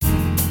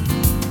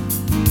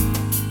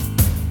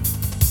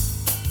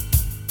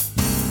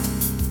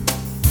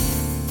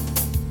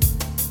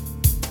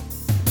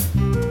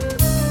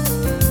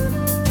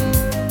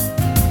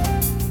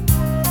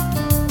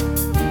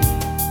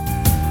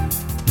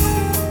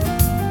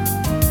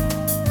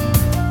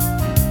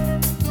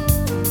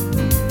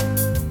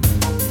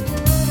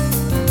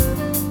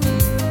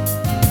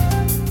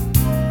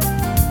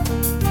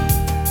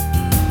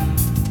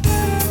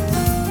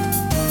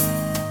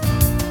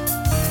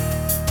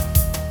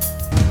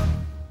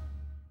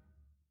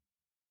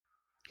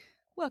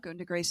Welcome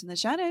to Grace in the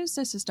Shadows.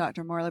 This is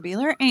Dr. Marla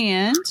Beeler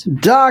and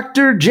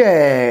Dr.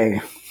 J.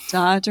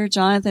 Dr.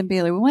 Jonathan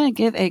Beeler. We want to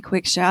give a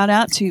quick shout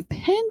out to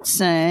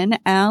Pinson,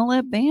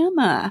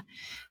 Alabama.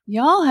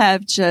 Y'all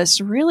have just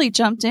really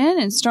jumped in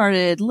and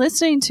started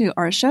listening to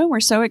our show. We're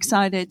so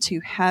excited to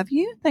have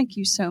you. Thank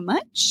you so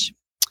much.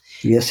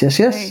 Yes.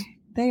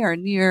 They are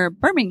near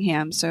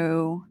Birmingham,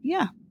 so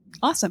yeah.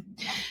 Awesome.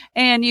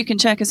 And you can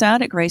check us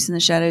out at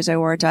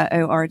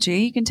graceintheshadowsor.org.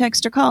 You can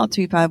text or call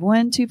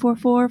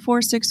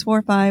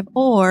 251-244-4645,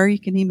 or you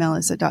can email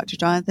us at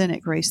drjonathan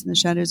at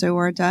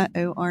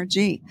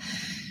graceintheshadowsor.org.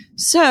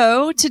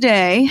 So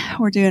today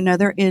we're doing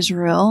another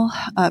Israel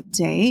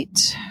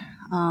update,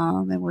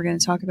 and we're going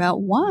to talk about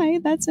why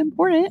that's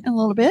important a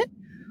little bit.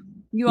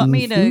 You want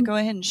me to go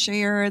ahead and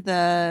share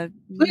the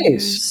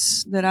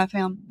news that I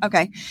found?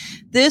 Okay.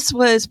 This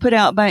was put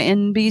out by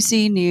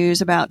NBC News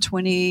about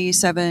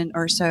 27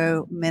 or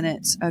so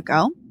minutes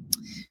ago.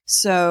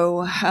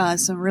 So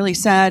some really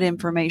sad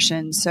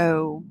information.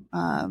 So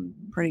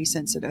pretty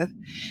sensitive.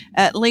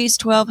 At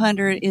least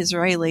 1,200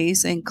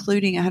 Israelis,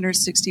 including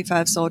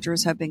 165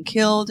 soldiers, have been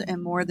killed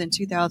and more than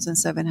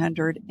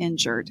 2,700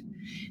 injured.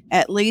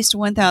 At least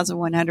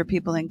 1,100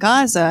 people in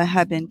Gaza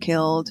have been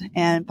killed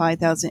and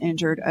 5,000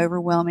 injured,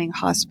 overwhelming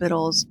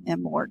hospitals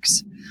and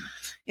morgues.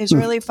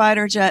 Israeli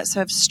fighter jets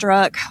have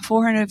struck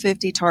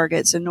 450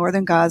 targets in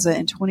northern Gaza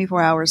in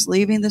 24 hours,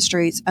 leaving the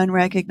streets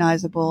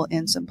unrecognizable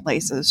in some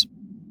places.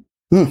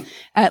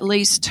 At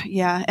least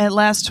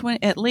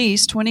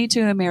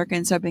 22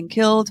 Americans have been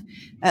killed.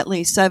 At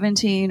least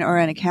 17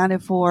 are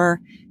unaccounted for.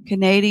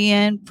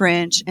 Canadian,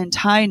 French, and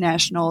Thai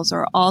nationals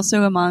are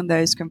also among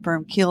those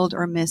confirmed killed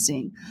or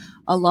missing,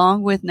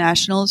 along with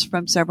nationals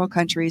from several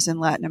countries in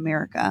Latin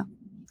America.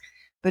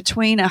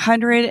 Between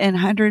 100 and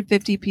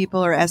 150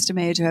 people are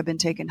estimated to have been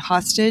taken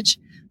hostage.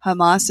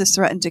 Hamas has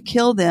threatened to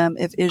kill them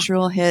if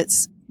Israel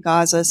hits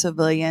Gaza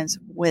civilians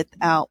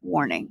without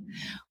warning.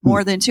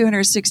 More than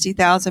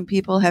 260,000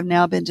 people have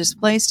now been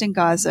displaced in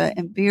Gaza,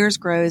 and fears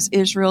grow as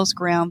Israel's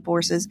ground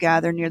forces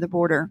gather near the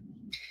border.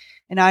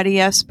 An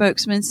IDF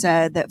spokesman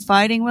said that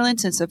fighting will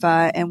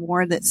intensify and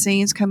warned that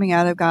scenes coming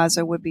out of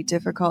Gaza would be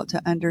difficult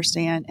to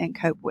understand and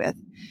cope with.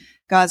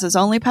 Gaza's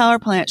only power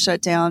plant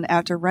shut down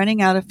after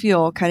running out of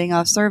fuel, cutting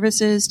off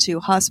services to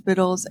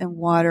hospitals and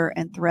water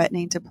and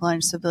threatening to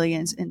plunge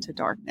civilians into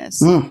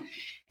darkness.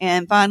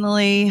 And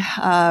finally,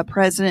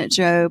 President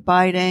Joe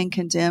Biden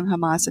condemned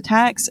Hamas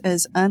attacks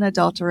as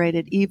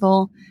unadulterated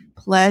evil,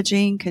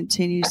 pledging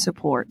continued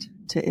support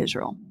to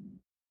Israel.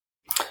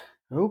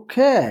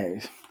 Okay.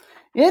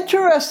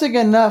 Interesting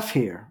enough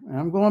here.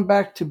 I'm going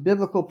back to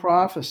biblical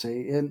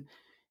prophecy. And,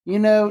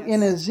 in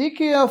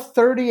Ezekiel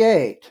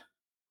 38,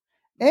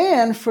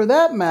 and for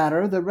that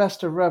matter, the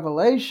rest of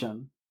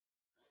Revelation,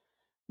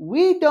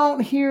 we don't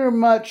hear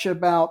much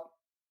about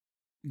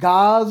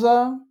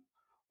Gaza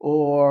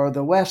or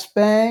the West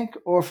Bank,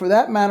 or for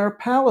that matter,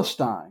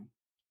 Palestine.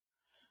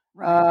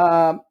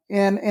 Right.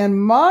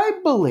 And my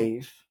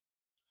belief,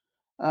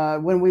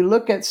 when we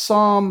look at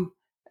Psalm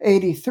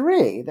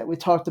 83 that we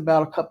talked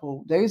about a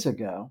couple days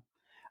ago,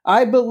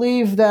 I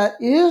believe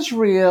that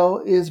Israel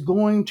is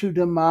going to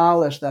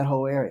demolish that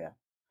whole area,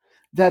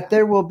 that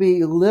there will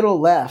be little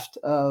left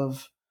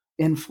of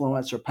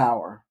influence or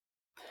power.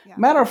 Yeah.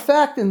 Matter of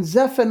fact, in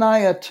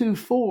Zephaniah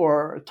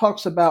 2:4, it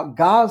talks about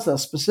Gaza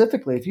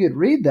specifically. If you'd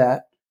read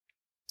that.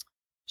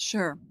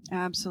 Sure,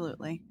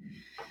 absolutely.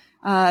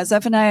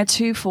 Zephaniah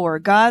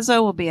 2:4,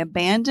 Gaza will be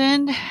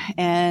abandoned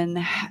and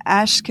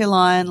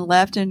Ashkelon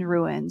left in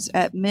ruins.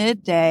 At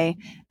midday,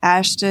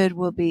 Ashdod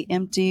will be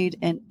emptied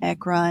and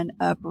Ekron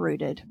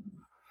uprooted.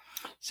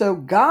 So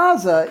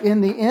Gaza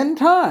in the end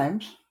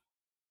times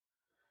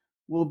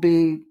will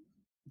be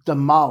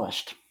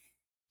demolished.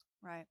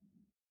 Right.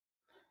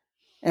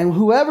 And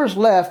whoever's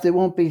left, it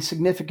won't be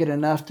significant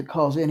enough to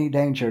cause any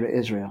danger to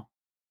Israel.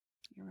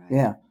 You're right.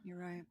 Yeah. You're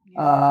right.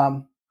 Yeah.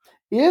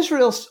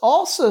 Israel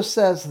also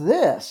says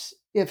this: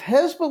 if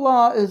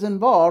Hezbollah is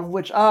involved,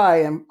 which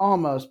I am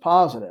almost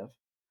positive,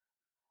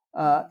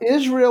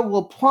 Israel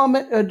will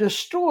plummet or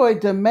destroy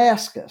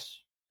Damascus.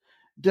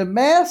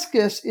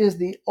 Damascus is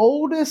the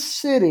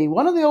oldest city,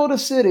 one of the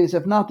oldest cities,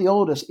 if not the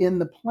oldest, in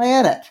the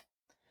planet.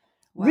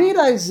 Wow. Read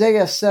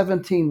Isaiah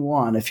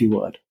 17:1, if you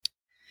would.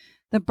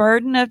 The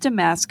burden of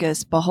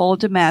Damascus,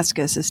 behold,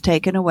 Damascus is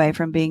taken away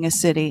from being a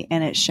city,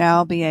 and it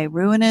shall be a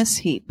ruinous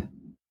heap.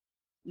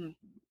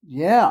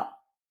 Yeah.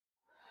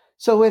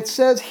 So it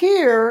says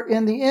here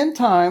in the end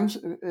times,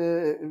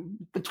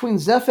 between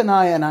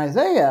Zephaniah and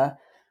Isaiah,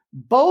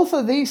 both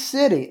of these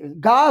cities,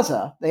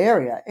 Gaza, the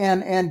area,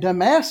 and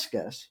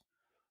Damascus,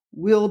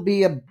 will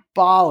be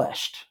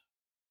abolished.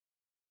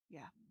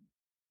 Yeah.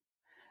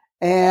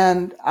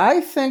 And I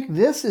think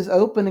this is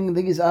opening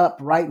these up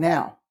right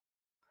now.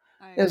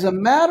 As a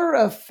matter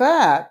of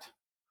fact,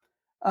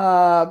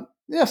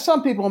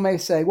 some people may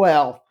say,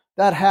 well,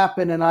 that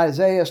happened in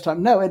Isaiah's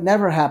time. No, it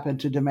never happened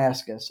to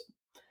Damascus.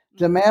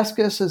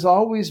 Damascus has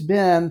always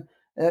been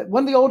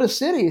one of the oldest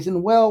cities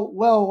and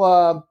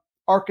well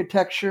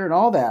architecture and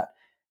all that.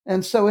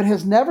 And so it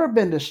has never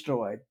been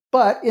destroyed.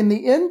 But in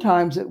the end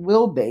times, it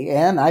will be.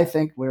 And I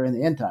think we're in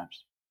the end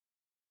times.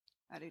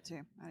 I do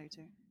too.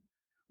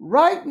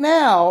 Right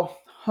now,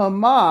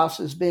 Hamas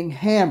is being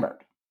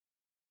hammered.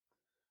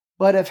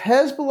 But if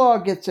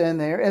Hezbollah gets in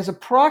there as a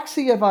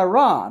proxy of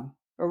Iran,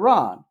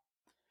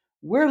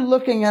 we're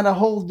looking at a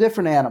whole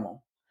different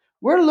animal.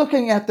 We're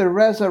looking at the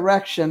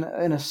resurrection,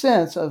 in a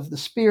sense, of the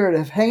spirit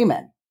of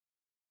Haman.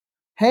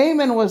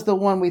 Haman was the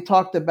one we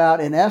talked about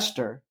in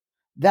Esther.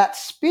 That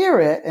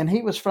spirit, and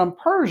he was from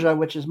Persia,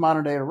 which is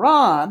modern-day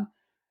Iran,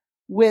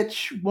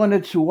 which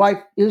wanted to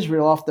wipe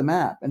Israel off the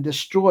map and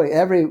destroy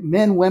every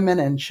men, women,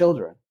 and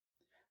children.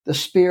 The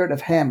spirit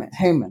of Haman.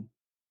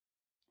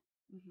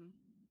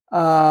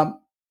 Mm-hmm.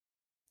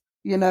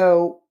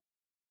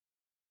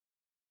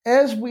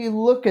 As we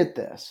look at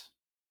this,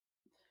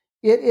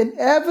 it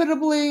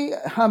inevitably,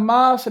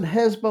 Hamas and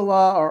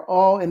Hezbollah are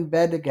all in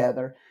bed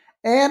together.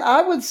 And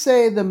I would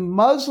say the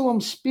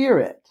Muslim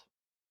spirit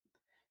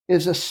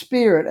is the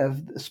spirit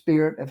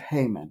of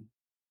Haman.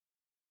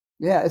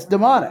 Yeah, it's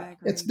demonic.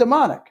 It's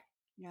demonic.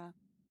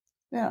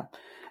 Yeah.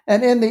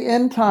 And in the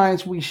end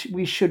times, we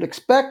should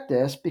expect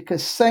this,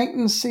 because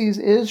Satan sees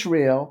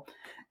Israel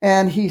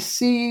and he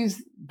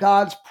sees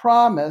God's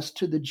promise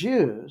to the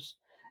Jews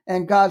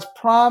and God's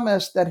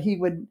promise that he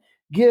would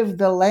give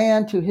the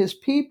land to his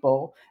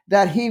people,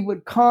 that he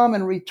would come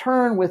and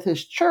return with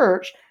his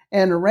church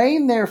and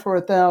reign there for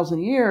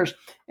 1,000 years.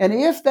 And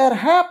if that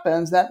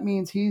happens, that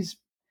means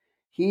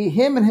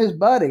him and his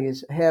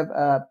buddies have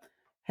a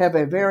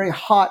very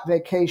hot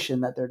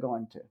vacation that they're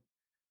going to.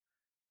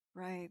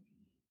 Right.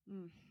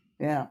 Mm.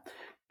 Yeah.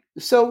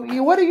 So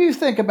what do you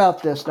think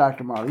about this,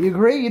 Dr. Marley? You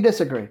agree? You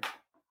disagree?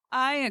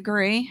 I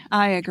agree.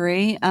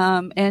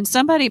 And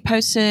somebody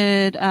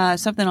posted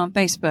something on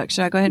Facebook.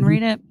 Should I go ahead and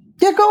read it?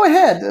 Yeah, go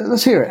ahead.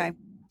 Let's hear it.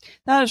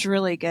 That was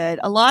really good.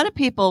 A lot of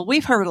people,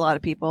 we've heard a lot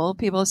of people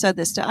have said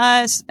this to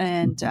us,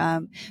 and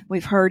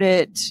we've heard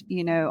it,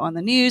 on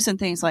the news and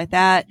things like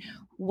that.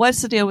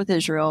 What's the deal with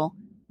Israel?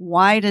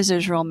 Why does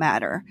Israel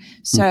matter?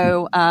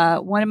 So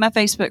one of my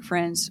Facebook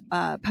friends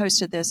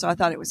posted this, so I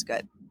thought it was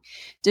good.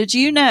 Did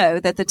you know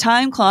that the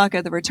time clock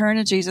of the return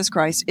of Jesus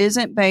Christ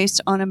isn't based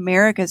on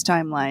America's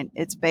timeline?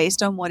 It's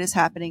based on what is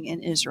happening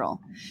in Israel.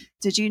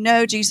 Did you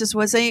know Jesus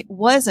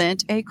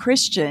wasn't a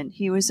Christian?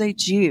 He was a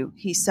Jew.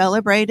 He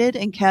celebrated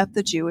and kept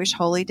the Jewish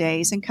holy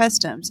days and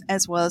customs,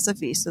 as well as the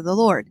feast of the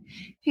Lord.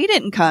 He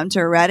didn't come to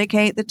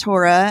eradicate the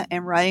Torah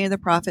and writing of the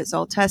prophets'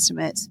 Old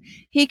Testaments.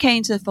 He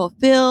came to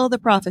fulfill the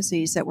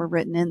prophecies that were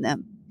written in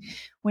them.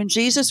 When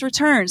Jesus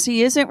returns,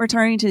 he isn't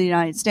returning to the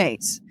United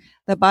States.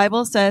 The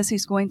Bible says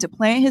he's going to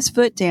plant his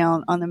foot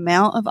down on the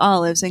Mount of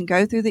Olives and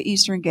go through the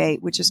eastern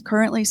gate, which is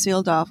currently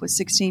sealed off with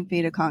 16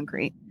 feet of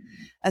concrete.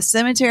 A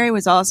cemetery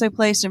was also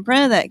placed in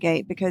front of that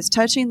gate because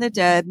touching the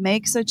dead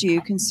makes a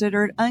Jew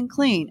considered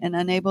unclean and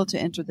unable to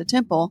enter the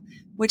temple,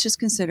 which is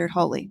considered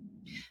holy.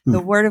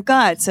 The Word of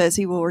God says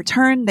he will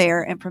return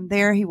there, and from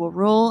there he will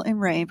rule and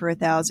reign for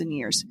 1,000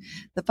 years.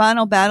 The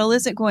final battle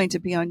isn't going to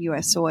be on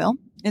U.S. soil.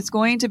 It's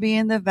going to be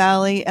in the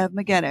Valley of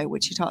Megiddo,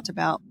 which you talked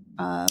about.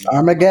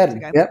 Armageddon.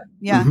 Yep.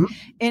 Yeah. Mm-hmm.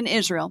 In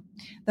Israel.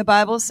 The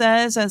Bible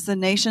says, as the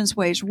nations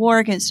wage war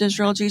against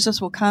Israel, Jesus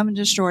will come and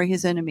destroy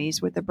his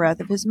enemies with the breath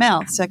of his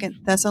mouth. 2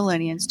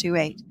 Thessalonians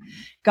 2:8.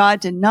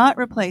 God did not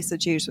replace the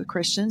Jews with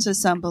Christians,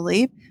 as some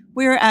believe.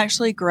 We are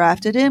actually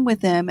grafted in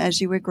with them as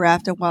you would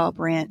graft a wild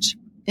branch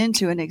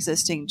into an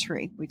existing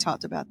tree. We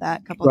talked about that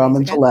a couple of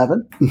days ago.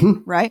 Romans 11.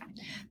 Mm-hmm. Right?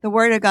 The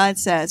Word of God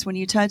says, when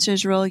you touch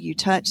Israel, you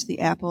touch the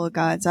apple of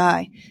God's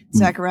eye.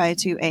 Zechariah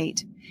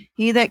 2:8.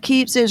 He that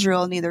keeps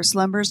Israel neither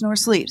slumbers nor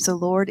sleeps. The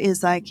Lord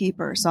is thy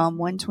keeper. Psalm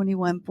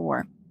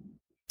 121:4.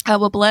 I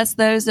will bless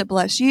those that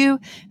bless you,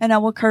 and I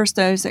will curse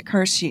those that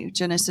curse you.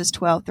 Genesis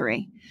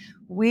 12:3.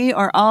 We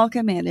are all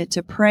commanded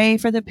to pray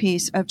for the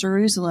peace of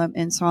Jerusalem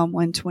in Psalm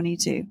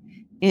 122.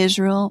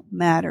 Israel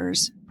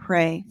matters.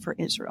 Pray for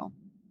Israel.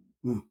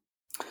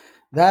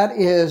 That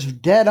is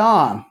dead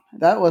on.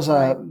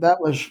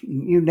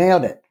 You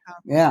nailed it.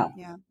 Powerful. Yeah.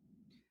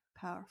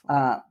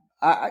 Powerful.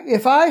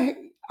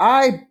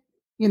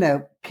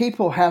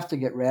 People have to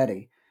get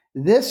ready.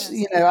 This,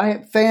 I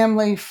have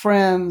family,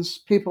 friends,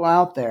 people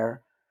out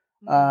there.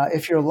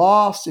 If you're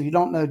lost, if you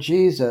don't know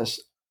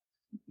Jesus,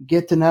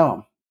 get to know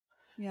him.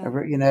 Yeah.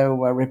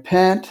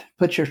 Repent,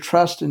 put your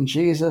trust in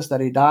Jesus, that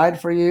he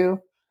died for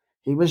you.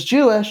 He was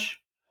Jewish,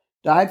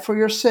 died for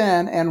your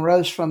sin, and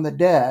rose from the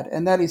dead,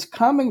 and that he's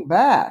coming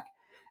back.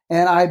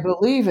 And I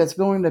believe it's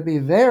going to be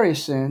very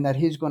soon that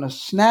he's going to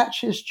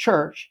snatch his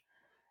church.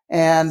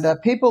 And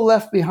people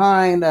left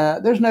behind,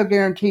 there's no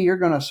guarantee you're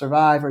going to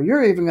survive or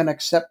you're even going to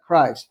accept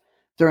Christ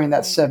during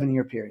that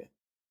 7-year period.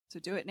 So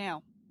do it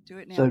now. Do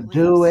it now. So please.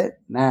 Do it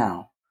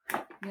now.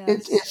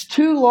 Yes. It's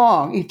too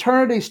long.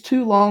 Eternity's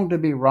too long to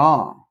be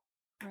wrong.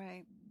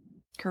 Right.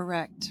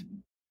 Correct.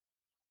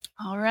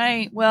 All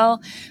right.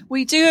 Well,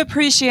 we do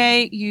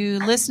appreciate you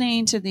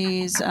listening to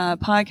these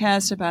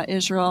podcasts about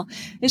Israel.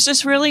 It's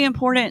just really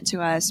important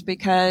to us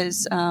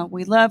because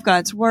we love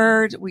God's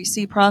word. We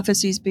see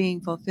prophecies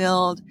being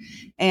fulfilled,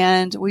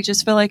 and we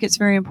just feel like it's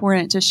very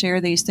important to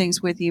share these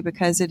things with you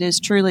because it is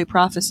truly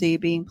prophecy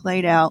being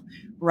played out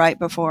right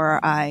before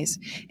our eyes.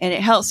 And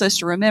it helps us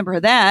to remember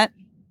that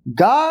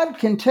God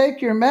can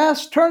take your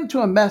mess, turn it to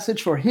a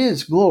message for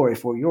His glory,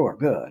 for your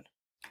good.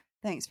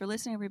 Thanks for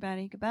listening,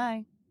 everybody.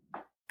 Goodbye.